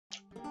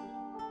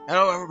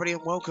Hello everybody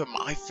and welcome.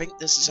 I think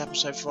this is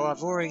episode 4.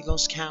 I've already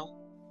lost count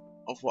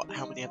of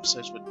how many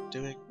episodes we're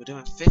doing. We're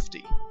doing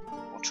 50.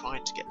 We're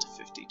trying to get to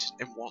 50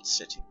 in one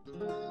sitting.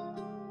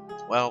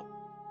 Well,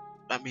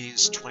 that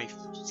means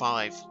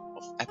 25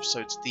 of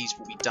episodes of these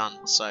will be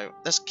done. So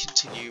let's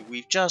continue.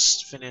 We've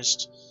just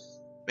finished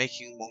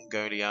making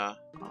Mongolia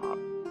a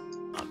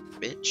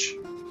bitch.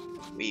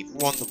 We've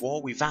won the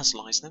war. We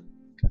vassalized them.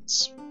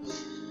 It's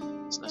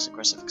a less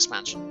aggressive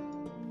expansion.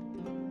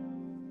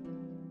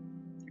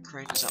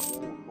 Ukraine is at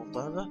war with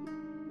Moldova.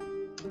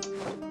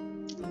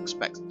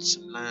 Expect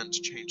some land to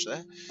change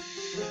there.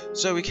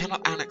 So we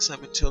cannot annex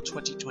them until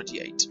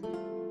 2028.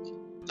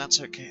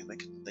 That's okay, they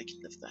can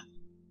live there.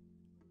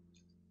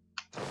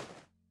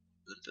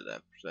 Under their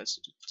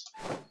president.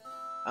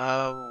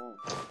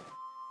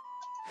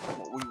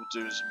 What we will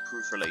do is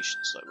improve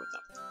relations though with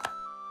them.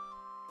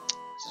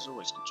 It's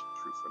always good to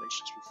improve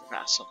relations with a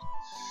vassal.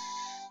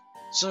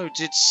 So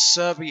did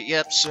Serbia?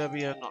 Yep,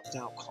 Serbia knocked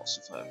out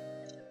Kosovo.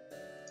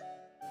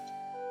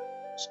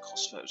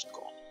 Kosovo's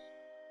gone.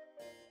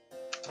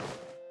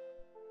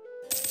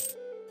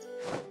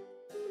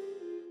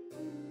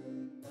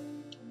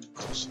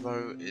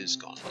 Kosovo is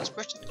gone. Has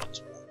Britain gone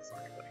to war for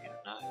anybody?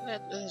 No,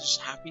 they're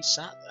just happy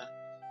sat there.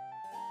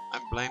 I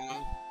don't blame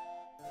them.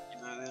 You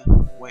know,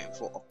 they're waiting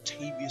for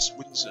Octavius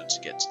Windsor to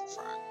get to the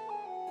throne.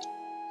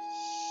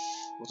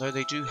 Although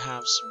they do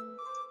have some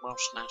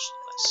Welsh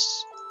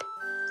nationalists.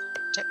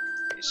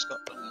 Technically,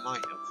 Scotland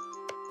might have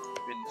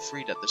been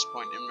freed at this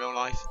point in real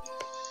life.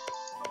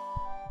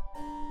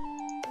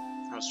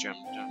 How's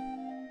Germany?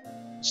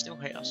 They still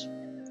hate us.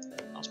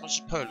 Not as much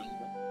as Poland,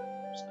 but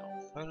still.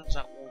 Poland's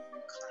at war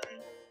with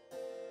Ukraine.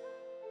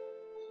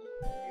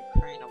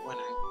 Ukraine are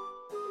winning.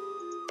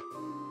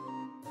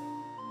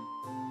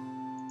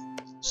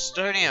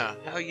 Estonia,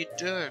 how are you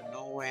doing?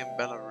 Norway and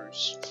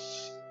Belarus.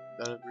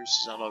 Belarus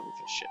is all over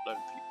for a shitload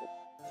of people.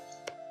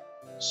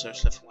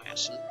 Social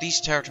affiliation.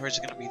 These territories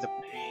are going to be the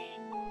pain.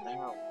 They're at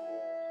war.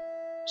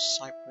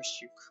 Cyprus,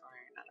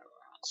 Ukraine, and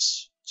Iran.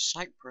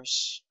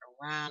 Cyprus.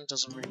 Iran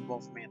doesn't really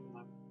bother me at the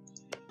moment.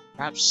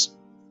 Perhaps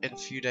in a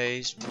few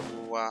days we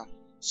will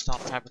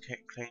start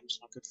fabricating claims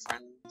on a good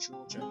friend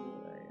Georgia,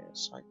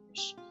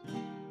 Cyprus.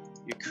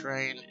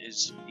 Ukraine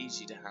is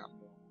easy to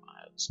handle.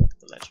 Let's look at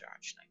the ledger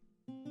actually.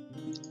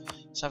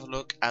 Let's have a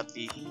look at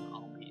the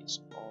armies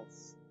of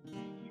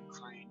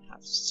Ukraine.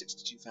 Have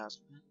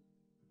 62,000 men.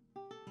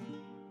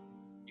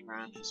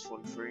 Iran has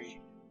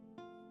 43.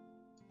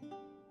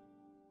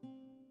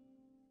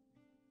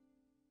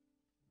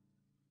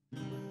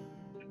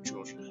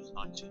 Georgia has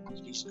 19.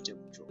 You need to deal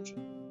with Georgia.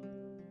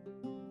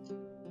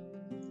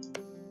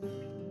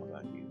 What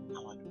about you?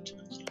 Allied with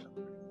Turkey.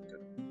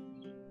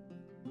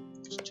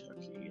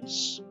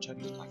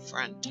 Turkey's my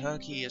friend.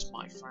 Turkey is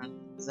my friend.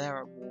 They're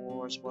at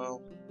war as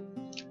well.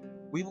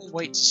 We will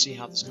wait to see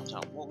how this comes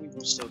out. What we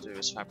will still do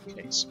is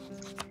fabricate some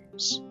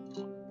claims.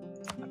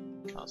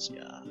 Because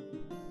yeah.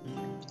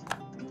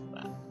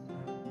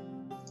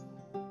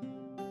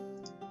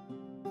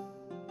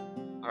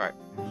 Alright.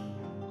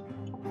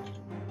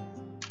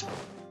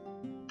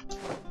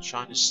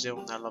 China's still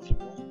in that lovely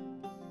war.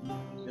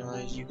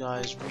 You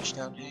guys reached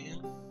out here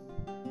yet?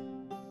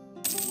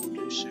 We'll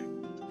do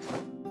soon.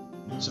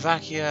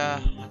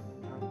 Slovakia,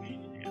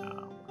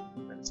 Romania,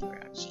 military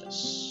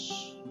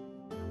access.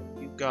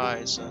 You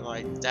guys are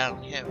like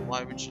down here.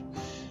 Why would you?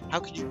 How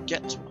could you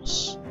get to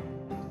us?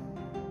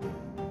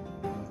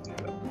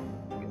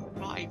 You're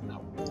not even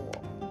at war.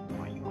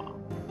 Why you are?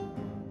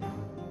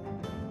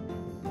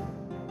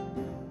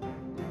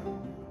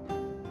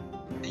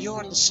 You're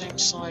on the same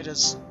side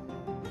as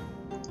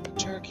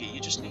Turkey, you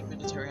just need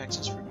military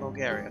access from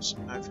Bulgaria, so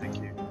no thank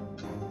you.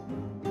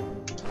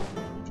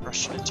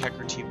 Russian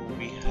integrity will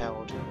be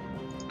held.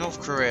 North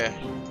Korea.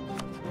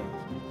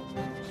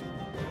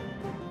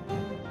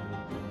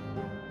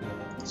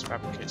 Let's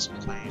fabricate some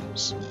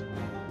claims.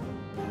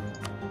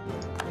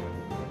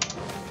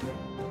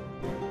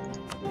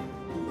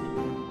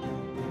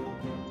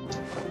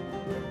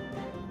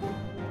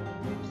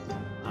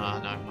 No,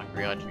 I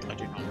agree, I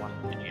do not want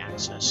any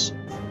access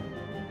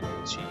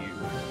to you.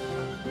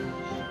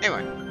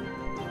 Anyway,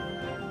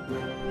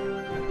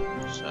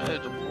 so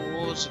the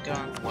wars are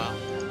going well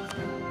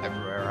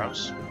everywhere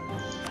else.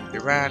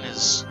 Iran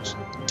is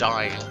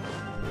dying.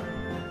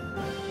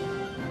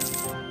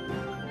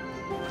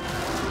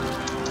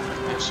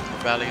 There's some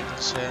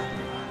rebellions here.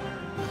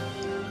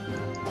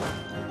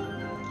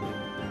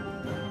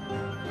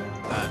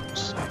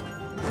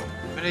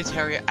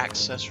 Military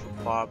access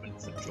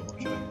requirement for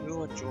Georgia.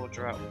 Who are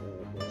Georgia at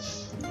war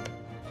with?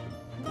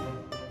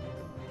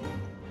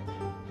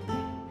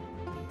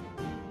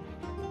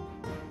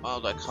 Oh,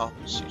 that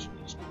carpet suit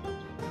is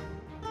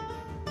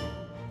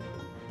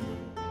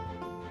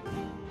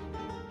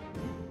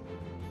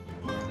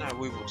no,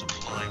 we will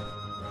decline.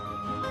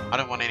 I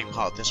don't want any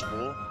part of this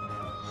war.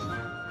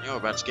 You're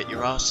about to get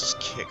your asses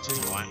kicked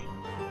anyway.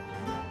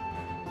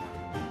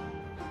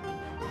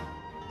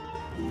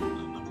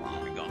 What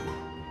have we got?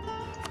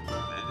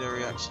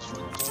 Military access.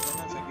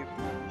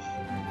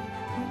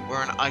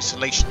 We're an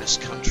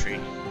isolationist country.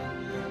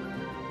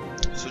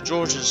 So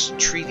Georgia's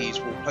treaties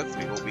will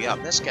hopefully all be up.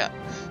 Let's get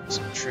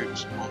some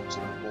troops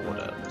onto the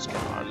border. Let's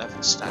get our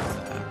 11 stack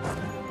there.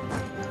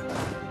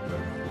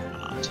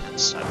 And our 10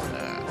 stack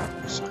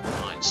there. Some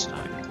 9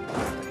 stack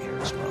over here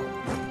as well.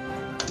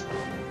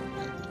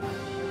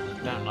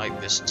 I don't like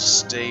this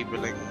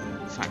disabling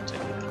factor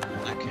here.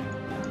 Okay.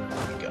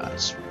 You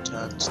guys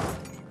return to the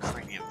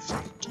Ukrainian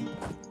front.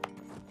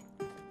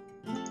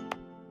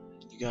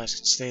 You guys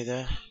can stay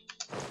there.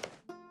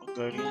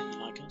 Mongolian,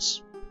 like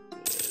us.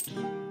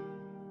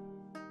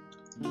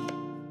 Good.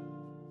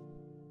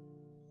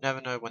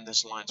 Never know when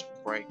this lines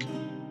will break.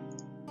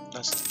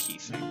 That's the key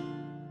thing.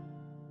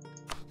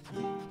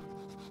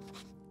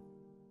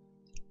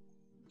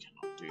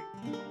 Cannot do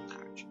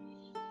marriage.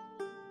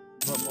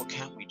 But what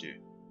can we do?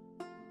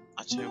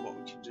 I tell you what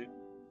we can do.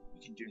 We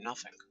can do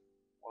nothing.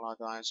 While our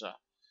guys are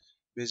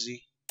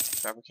busy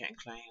fabricating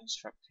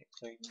claims.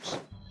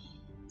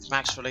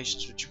 Max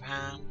relations with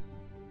Japan.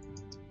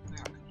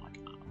 American like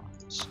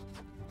allies.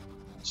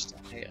 They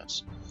still hate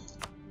us.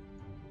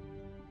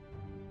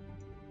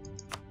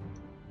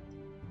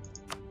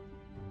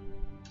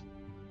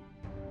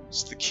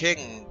 It's the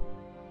king.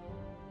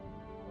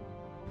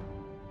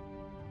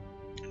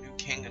 A new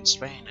king in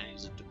Spain, and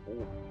he's a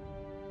war.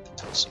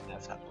 I've seen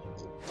that happen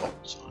all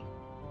the time.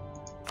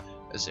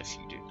 As if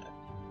you do know.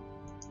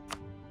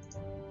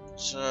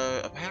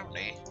 So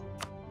apparently,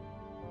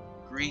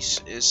 Greece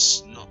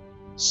is not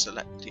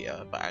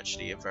Selectia, but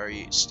actually a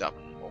very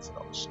stubborn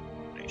Orthodox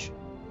nation.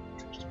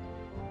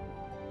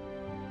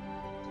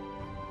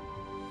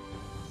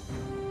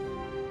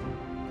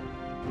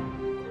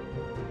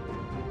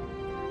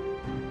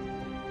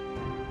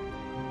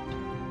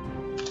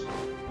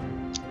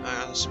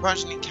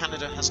 Surprisingly,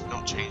 Canada has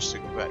not changed to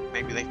Quebec.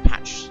 Maybe they've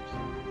patched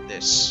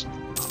this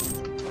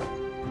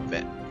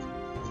bit.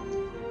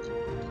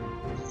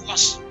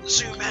 Must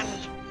zoom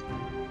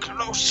in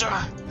closer.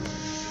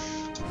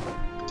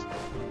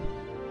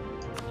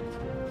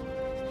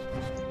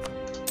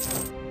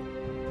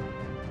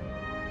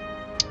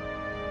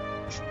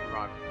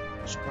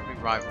 Should probably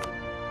rival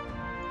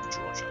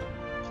Georgia.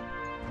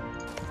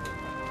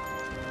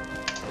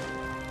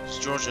 So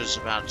Georgia's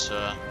about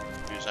to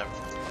lose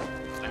everything.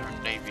 Their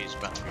navy is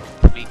about to be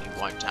completely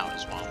wiped out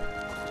as well.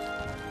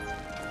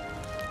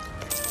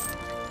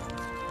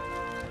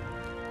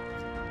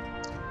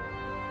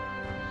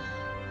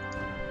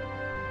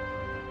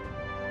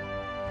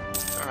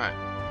 Alright.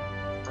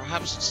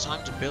 Perhaps it's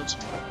time to build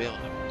some more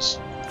buildings.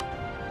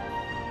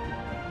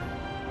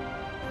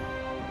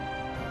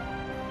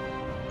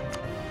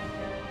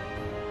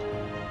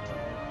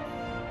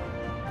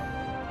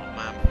 Our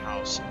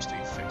manpower seems to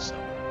be fixed up.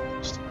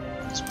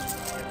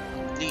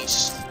 At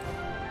least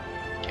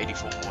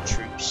 84 more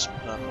troops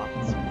per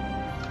month.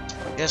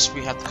 Yes,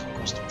 we have the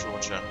conquest of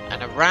Georgia.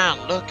 And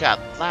Iran, look at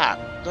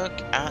that!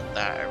 Look at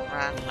that!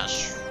 Iran has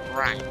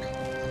shrank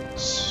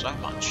so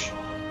much.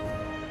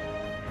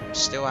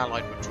 Still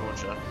allied with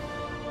Georgia.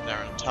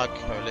 They're in a Tug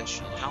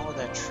coalition. How are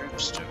their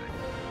troops doing?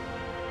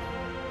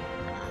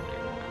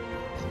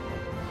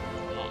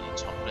 Not on the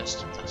top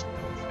list, that's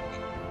perfect.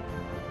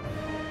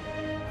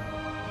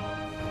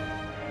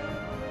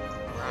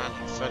 Iran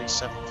have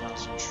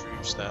 37,000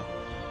 troops there.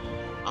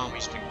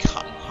 Army's been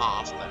cut in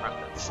half, they're at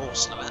their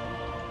force limit.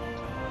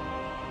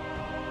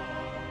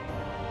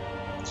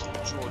 So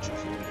Georgia,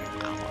 who are you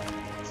allied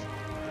with?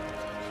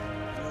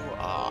 You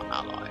are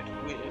allied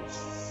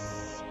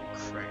with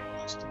Ukraine,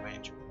 that's the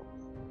major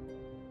problem.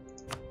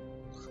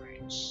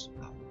 Ukraine's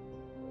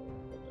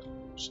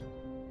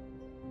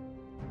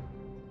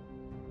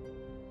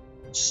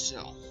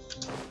still,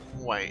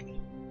 wait,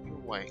 you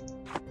wait.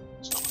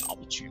 It's not an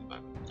opportune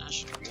moment.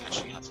 Actually, we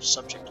actually have a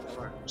subject of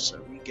our own,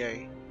 so we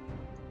gain.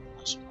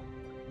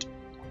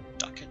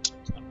 Ducat.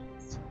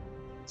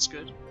 That's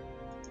good.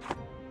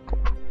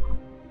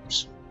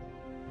 Oops.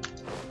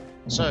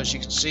 So as you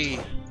can see,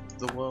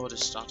 the world is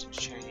starting to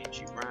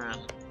change. Iran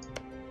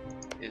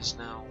is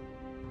now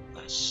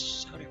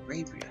Saudi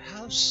Arabia.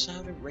 How's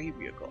Saudi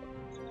Arabia got?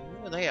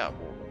 Who are they at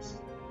war with?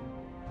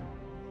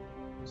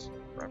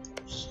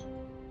 Rebels.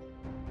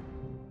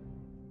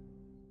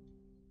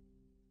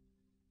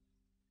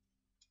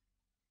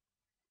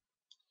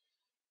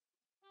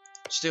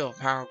 Still,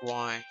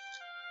 Paraguay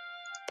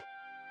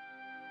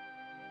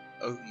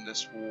own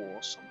this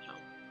war somehow.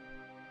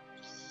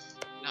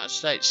 The United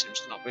States seems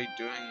to not be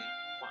doing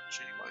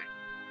much anyway.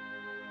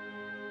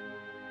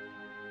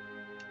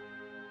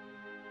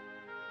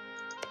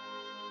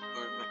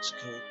 Or in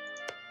Mexico.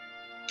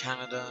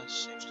 Canada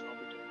seems to not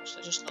be doing much.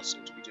 They just not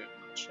seem to be doing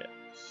much yet.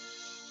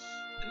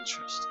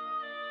 Interesting.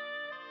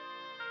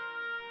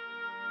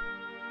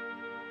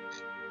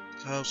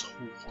 How's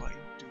Hawaii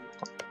doing?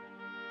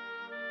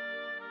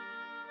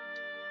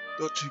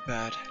 Not too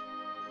bad.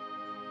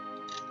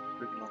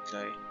 Big long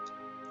day.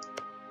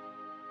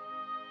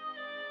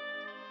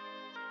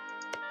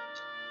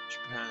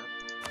 Japan.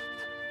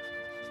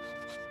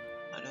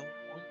 I don't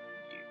want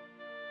you.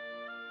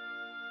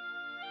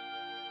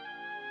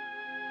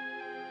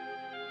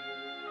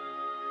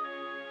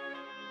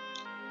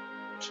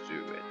 To do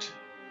it.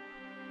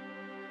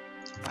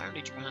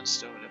 Apparently Japan's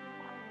still in it.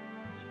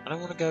 I don't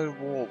want to go to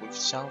war with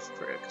South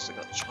Korea because they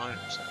got China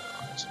as their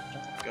allies. I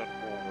don't want to go to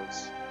war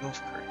with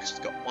North Korea because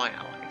they got my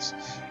allies.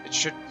 It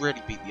should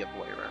really be the other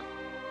way around.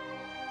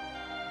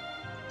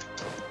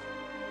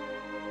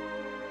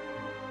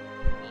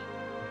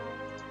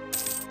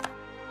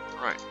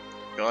 Right,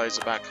 guys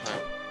are back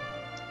home.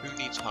 Who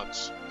needs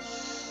hugs?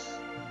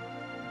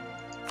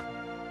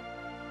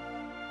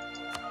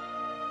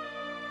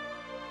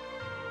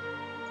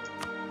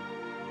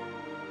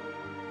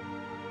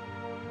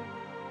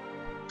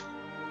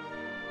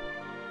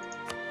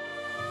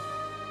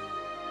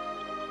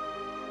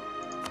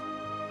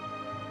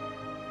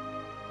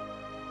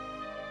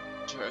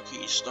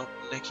 Turkey, stop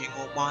nicking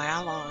all my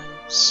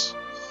allies.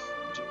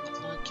 I do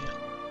not like it.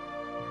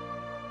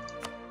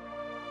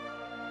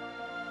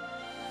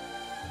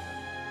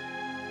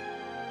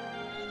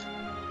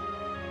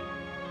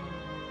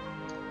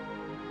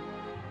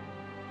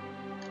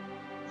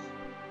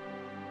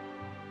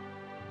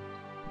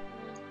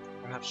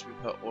 Perhaps we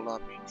put all our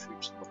main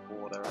troops on the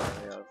border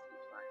area of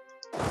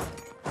Ukraine.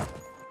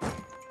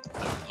 I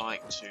don't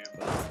like to,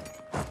 but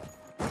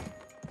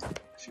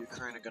if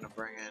Ukraine are going to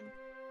bring in...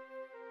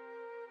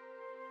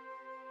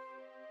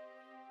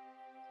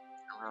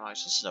 I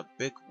realize this is a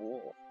big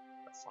war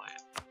they're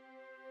fighting.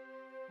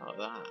 How about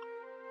that?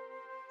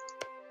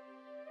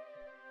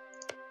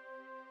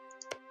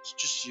 It's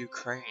just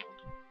Ukraine.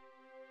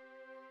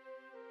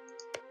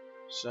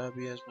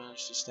 Serbia's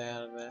managed to stay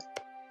out of it.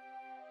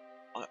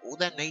 All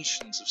their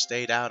nations have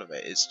stayed out of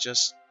it. It's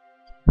just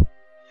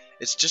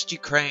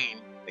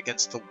Ukraine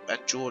against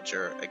and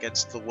Georgia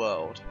against the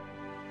world.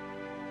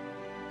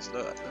 So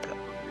look at them.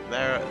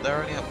 They're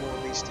only at war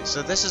with these two.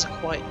 So this is a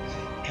quite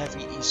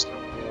heavy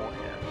Eastern war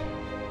here.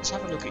 Let's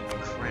have a look at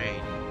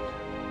Ukraine.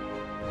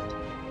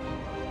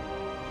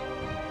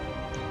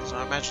 So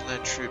I imagine their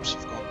troops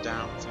have gone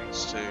down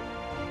thanks to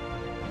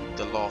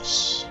the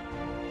loss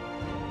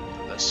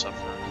that they're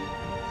suffering.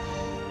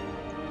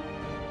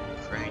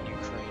 Ukraine.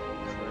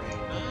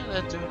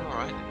 They're doing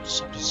alright. They're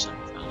just up to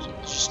 7,000.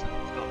 It's just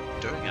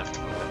not doing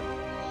anything with it.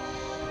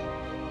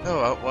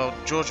 Oh well,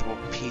 Georgia will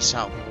peace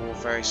out the war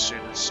very soon.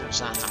 As soon as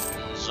that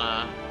happens,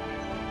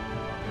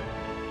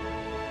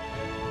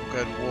 we'll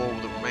go to war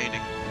with the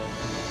remaining.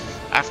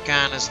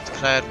 Afghan has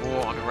declared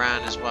war on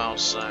Iran as well,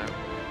 so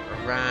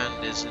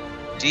Iran is in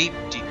deep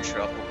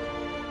trouble.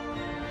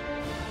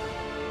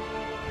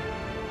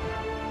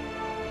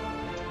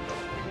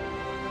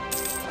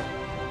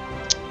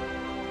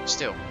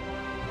 Still,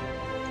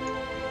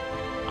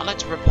 I'd like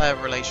to repair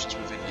relations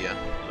with India.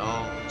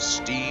 Long,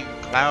 steam,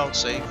 cloud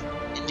safe,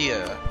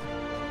 India.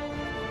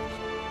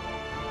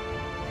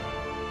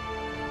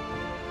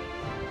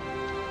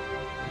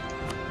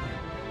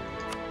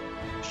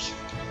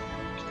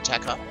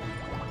 Attack up.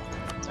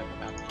 Attack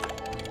up.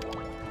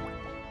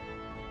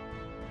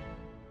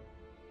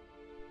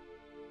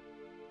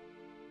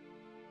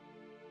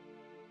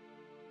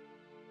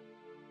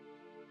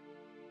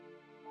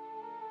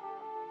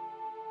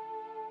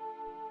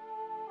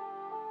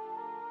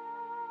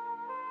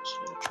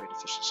 Trade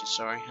efficiency,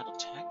 sorry, had a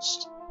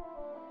text.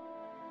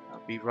 I'll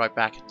be right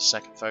back in a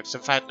second, folks.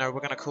 In fact, no, we're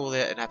going to call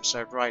it an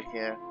episode right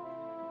here.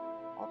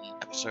 On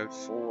episode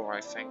 4, I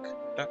think.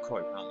 Don't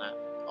quote me on that.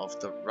 Of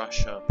the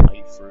Russia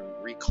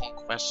playthrough,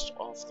 reconquest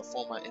of the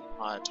former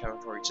Empire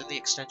territories in the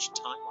extension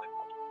timeline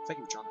mod. Thank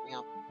you for joining me.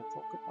 I've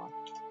been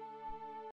Goodbye.